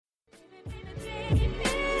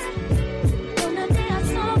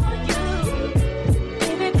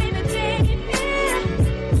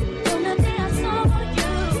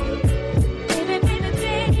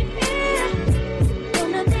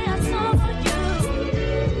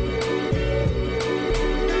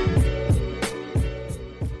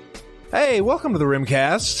Hey, welcome to the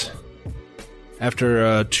Rimcast. After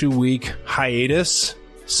a 2-week hiatus,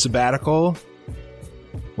 sabbatical.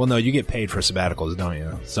 Well, no, you get paid for sabbaticals, don't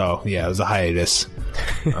you? So, yeah, it was a hiatus.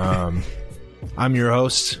 I'm your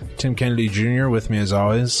host, Tim Kennedy Jr., with me as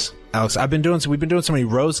always. Alex, we've been doing so many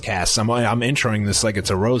rose casts. I'm introing this like it's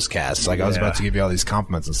a rose cast. Like I was about to give you all these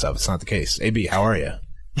compliments and stuff. It's not the case. AB, how are you?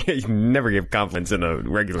 Yeah, you never give compliments in a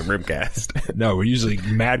regular Rimcast. No, we're usually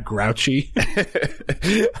mad grouchy.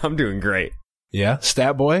 I'm doing great. Yeah,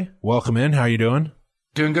 Stat Boy, welcome in. How you doing?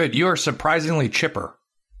 Doing good. You are surprisingly chipper.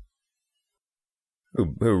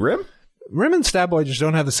 Who Rim? Rim and Stat Boy just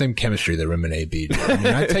don't have the same chemistry that Rim and AB do. I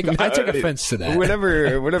mean, I take offense to that.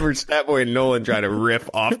 Whenever Stat Boy and Nolan try to riff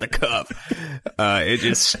off the cuff, it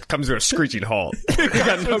just comes to a screeching halt. They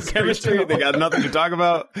got no chemistry. They got nothing to talk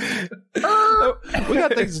about. We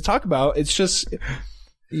got things to talk about. It's just,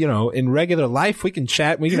 you know, in regular life, we can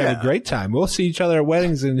chat. We can have a great time. We'll see each other at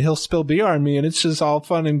weddings and he'll spill beer on me and it's just all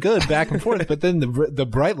fun and good back and forth. But then the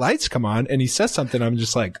bright lights come on and he says something. I'm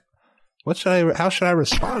just like, how should I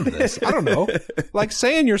respond to this? I don't know. Like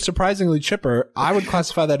saying you're surprisingly chipper, I would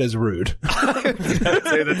classify that as rude. I'd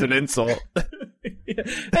say that's an insult.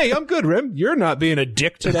 Hey, I'm good, Rim. You're not being a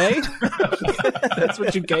dick today. That's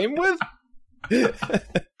what you came with?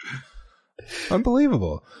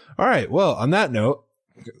 Unbelievable. All right. Well, on that note,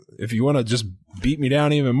 if you want to just beat me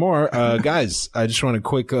down even more, guys, I just want a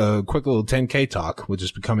quick little 10K talk, which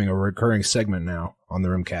is becoming a recurring segment now on the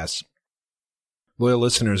Rimcast. Loyal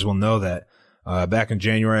listeners will know that back in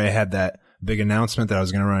January, I had that big announcement that I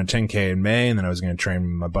was going to run a 10K in May, and then I was going to train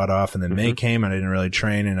my butt off. And then May came, and I didn't really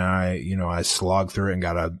train, and I slogged through it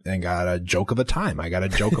and got a joke of a time. I got a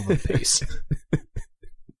joke of a pace.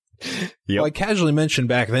 Yep. Well, I casually mentioned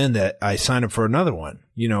back then that I signed up for another one.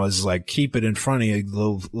 You know, as like keep it in front of you,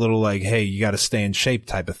 little like, hey, you got to stay in shape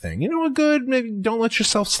type of thing. You know, a good maybe don't let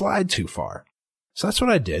yourself slide too far. So that's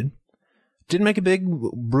what I did. Didn't make a big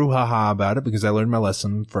brouhaha about it because I learned my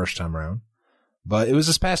lesson first time around. But it was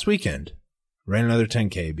this past weekend. Ran another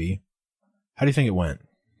 10K, B. How do you think it went?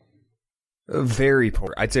 Very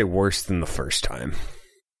poor. I'd say worse than the first time.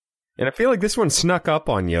 And I feel like this one snuck up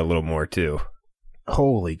on you a little more, too.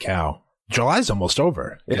 Holy cow. July's almost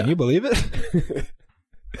over. Can you believe it?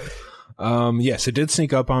 Yes, it did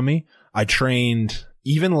sneak up on me. I trained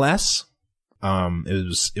even less.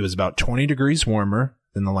 It was about 20 degrees warmer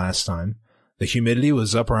than the last time. The humidity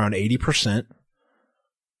was up around 80%.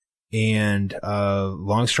 And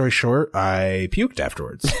long story short, I puked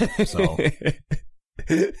afterwards. So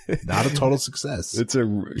not a total success. It's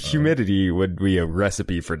humidity would be a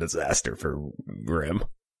recipe for disaster for Rim.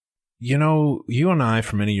 You know, you and I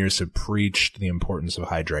for many years have preached the importance of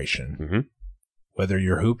hydration. Mm-hmm. Whether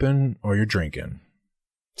you're hooping or you're drinking.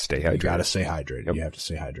 Stay hydrated. You got to stay hydrated. Yep. You have to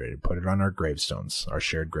stay hydrated. Put it on our gravestones, our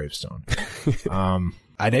shared gravestone.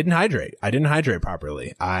 I didn't hydrate. I didn't hydrate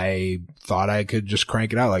properly. I thought I could just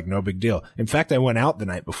crank it out like no big deal. In fact, I went out the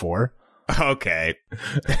night before. Okay.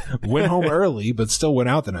 Went home early, but still went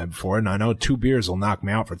out the night before. And I know 2 beers will knock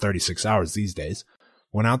me out for 36 hours these days.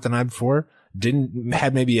 Went out the night before.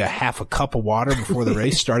 Had maybe a half a cup of water before the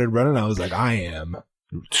race started running. I was like, I am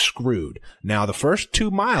screwed. Now, the first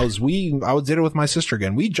 2 miles, I did it with my sister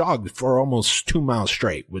again. We jogged for almost 2 miles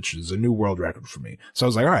straight, which is a new world record for me. So I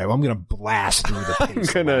was like, all right, well, I'm going to blast through the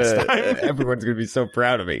pace. Everyone's going to be so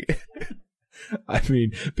proud of me. I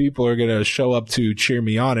mean, people are going to show up to cheer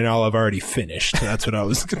me on and I'll have already finished. That's what I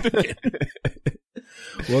was thinking.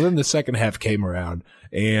 Well, then the second half came around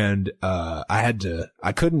and, I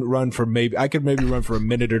could maybe run for a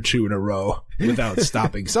minute or two in a row without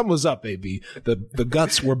stopping. Something was up, baby. The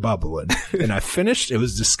guts were bubbling and I finished. It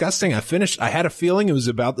was disgusting. I had a feeling it was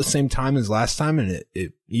about the same time as last time. And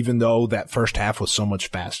it even though that first half was so much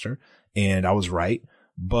faster and I was right,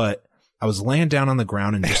 but I was laying down on the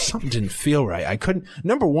ground and just something didn't feel right. I couldn't,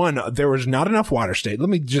 number one, there was not enough water state.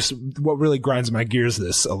 What really grinds my gears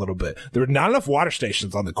this a little bit. There were not enough water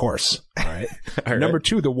stations on the course. All right. All right. Number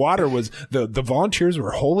two, the water was, the volunteers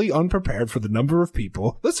were wholly unprepared for the number of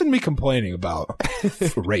people. Listen to me complaining about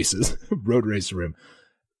races, road race rim.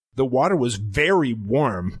 The water was very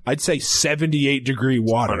warm. I'd say 78-degree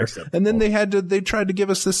water. And then they tried to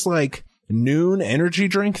give us this like noon energy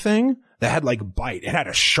drink thing. That had like bite. It had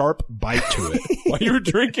a sharp bite to it while you were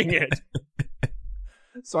drinking it.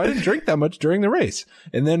 So I didn't drink that much during the race.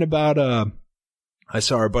 And then I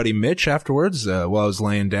saw our buddy Mitch afterwards while I was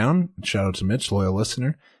laying down. Shout out to Mitch, loyal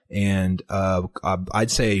listener. And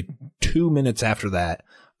I'd say 2 minutes after that,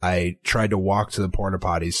 I tried to walk to the porta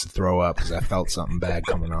potties to throw up because I felt something bad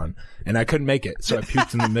coming on. And I couldn't make it. So I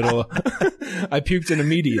puked in the middle. I puked in a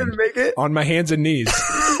median on my hands and knees.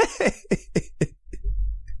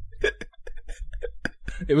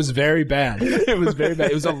 It was very bad. It was very bad.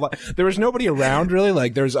 It was a lot. There was nobody around really.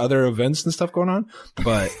 Like there's other events and stuff going on.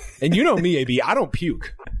 But, and you know me, AB, I don't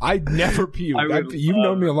puke. I never puke. You've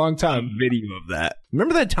known me a long time. Video of that.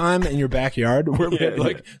 Remember that time in your backyard where we had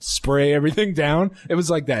like spray everything down? It was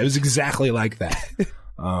like that. It was exactly like that.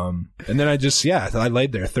 And then I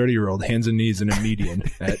laid there, 30-year-old, hands and knees in a median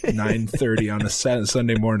at 9:30 on a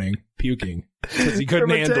Sunday morning, puking because he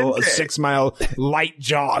couldn't handle a 6-mile light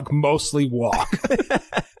jog, mostly walk.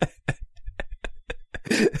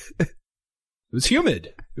 It was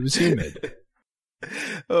humid.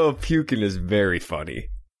 Oh, puking is very funny.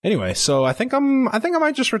 Anyway, so I think I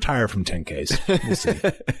might just retire from 10Ks. We'll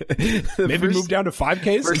see. Maybe move down to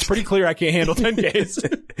 5Ks. It's pretty clear I can't handle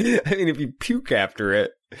 10Ks. I mean, if you puke after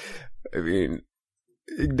it, I mean,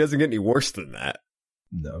 it doesn't get any worse than that.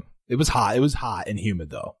 No, it was hot. It was hot and humid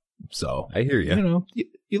though. So I hear you. You know,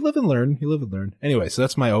 you live and learn. Anyway, so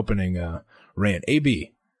that's my opening rant.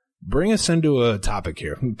 AB, bring us into a topic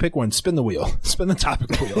here. Pick one. Spin the wheel. Spin the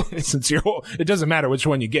topic wheel. Since it doesn't matter which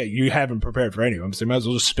one you get. You haven't prepared for any of them, so you might as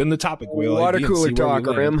well just spin the topic wheel. Water cooler talk,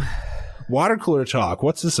 Rim. Water cooler talk.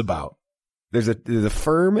 What's this about? There's a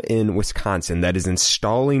firm in Wisconsin that is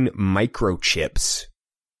installing microchips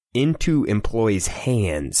into employees'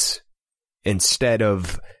 hands instead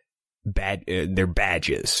of their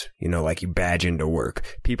badges. You know, like you badge into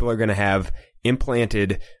work. People are going to have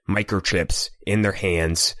implanted microchips in their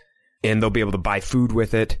hands, and they'll be able to buy food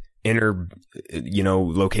with it, enter,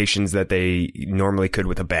 locations that they normally could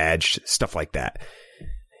with a badge, stuff like that.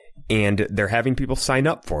 And they're having people sign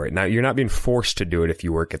up for it. Now, you're not being forced to do it if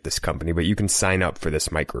you work at this company, but you can sign up for this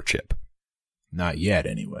microchip. Not yet,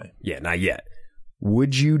 anyway. Yeah, not yet.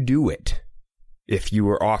 Would you do it if you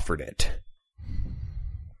were offered it?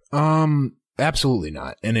 Absolutely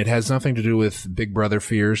not. And it has nothing to do with Big Brother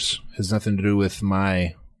fears. It has nothing to do with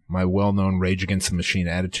my well-known Rage Against the Machine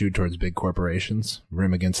attitude towards big corporations.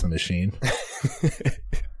 Rim Against the Machine.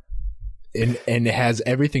 And it has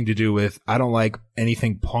everything to do with I don't like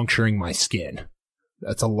anything puncturing my skin.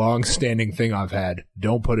 That's a long-standing thing I've had.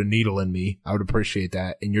 Don't put a needle in me. I would appreciate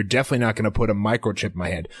that. And you're definitely not going to put a microchip in my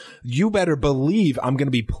head. You better believe I'm going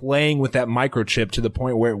to be playing with that microchip to the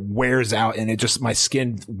point where it wears out and my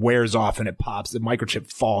skin wears off and it pops. The microchip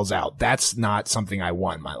falls out. That's not something I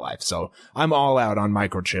want in my life. So I'm all out on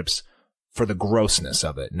microchips for the grossness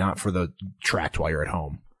of it, not for the tract while you're at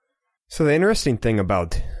home. So the interesting thing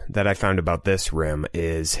that I found about this, Rim,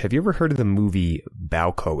 is have you ever heard of the movie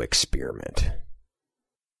Balco Experiment?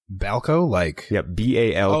 Balco, like? Yep,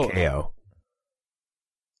 Balko.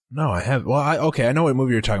 No, I have. Well, I know what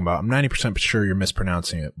movie you're talking about. I'm 90% sure you're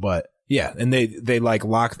mispronouncing it, but yeah. And they like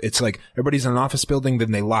lock. It's like everybody's in an office building,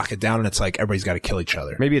 then they lock it down, and it's like everybody's got to kill each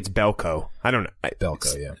other. Maybe it's Belco. I don't know.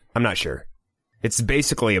 Belco, yeah. I'm not sure. It's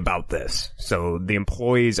basically about this. So the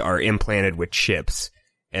employees are implanted with chips,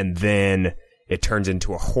 and then it turns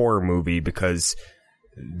into a horror movie because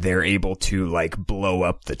they're able to like blow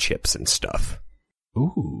up the chips and stuff.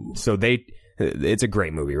 Ooh. So it's a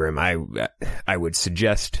great movie, Rim. I would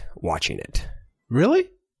suggest watching it. Really?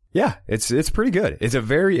 Yeah, it's pretty good. It's a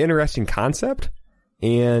very interesting concept,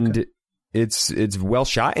 and it's well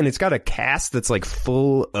shot, and it's got a cast that's like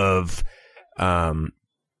full of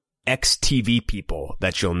ex-TV people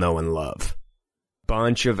that you'll know and love.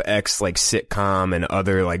 Bunch of like sitcom and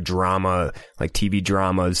other like drama, like TV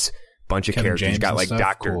dramas. Bunch of Kevin characters. James You got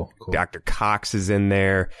like cool. Dr. Cox is in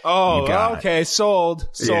there. Oh, okay. Sold.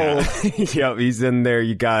 Yeah. Yep, he's in there.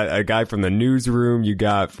 You got a guy from the newsroom. You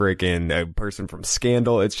got freaking a person from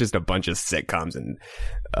Scandal. It's just a bunch of sitcoms and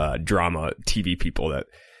drama TV people that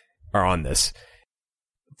are on this.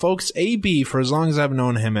 Folks, AB, for as long as I've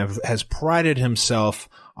known him, has prided himself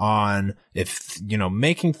on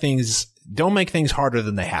don't make things harder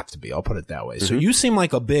than they have to be. I'll put it that way. Mm-hmm. So you seem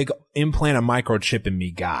like a big implant a microchip in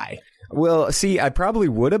me guy. Well, see, I probably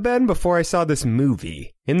would have been before I saw this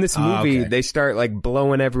movie. In this movie, They start like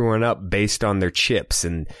blowing everyone up based on their chips,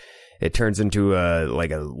 and it turns into a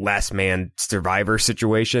last man survivor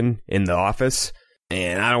situation in the office.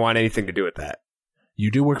 And I don't want anything to do with that.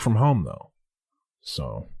 You do work from home though,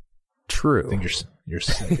 so true. I think you're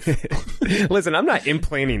safe. Listen, I'm not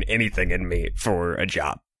implanting anything in me for a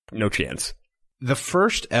job. No chance. The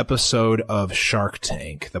first episode of Shark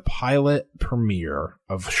Tank, the pilot premiere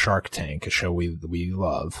of Shark Tank, a show we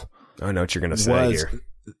love. I know what you're going to say here.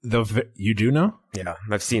 You do know? Yeah,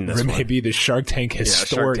 I've seen this one. Maybe the Shark Tank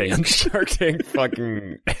historian. Shark Tank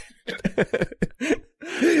fucking...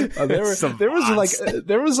 There was like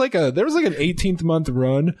an 18th month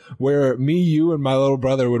run where me, you, and my little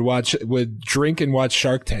brother would drink and watch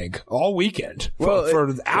Shark Tank all weekend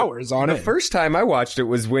for hours on it. The first time I watched it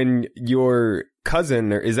was when your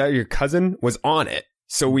cousin, or is that your cousin, was on it.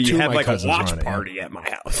 So we had like a watch party at my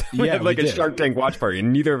house. We had like a Shark Tank watch party,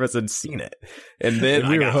 and neither of us had seen it. And then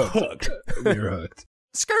we got hooked. We were hooked.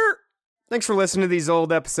 Skirt. Thanks for listening to these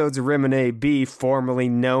old episodes of Rim and AB, formerly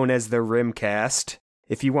known as the Rimcast.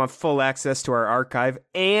 If you want full access to our archive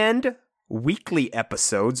and weekly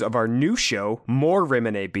episodes of our new show, More Rim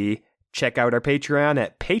and AB, check out our Patreon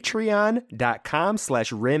at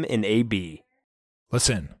patreon.com/RimandAB.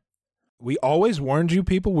 Listen, we always warned you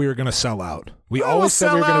people we were going to sell out. We always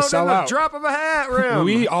said we were going to sell out. Drop of a hat, Rim.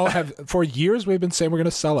 We all have, for years, we've been saying we're going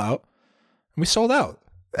to sell out. And we sold out.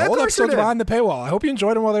 All the episodes behind the paywall. I hope you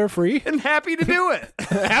enjoyed them while they were free. And happy to do it.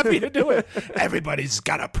 Happy to do it. Everybody's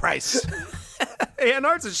got a price. And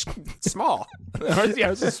ours is small.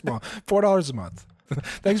 Ours is small. $4 a month.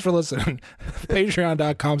 Thanks for listening.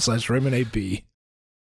 Patreon.com/RimandAB.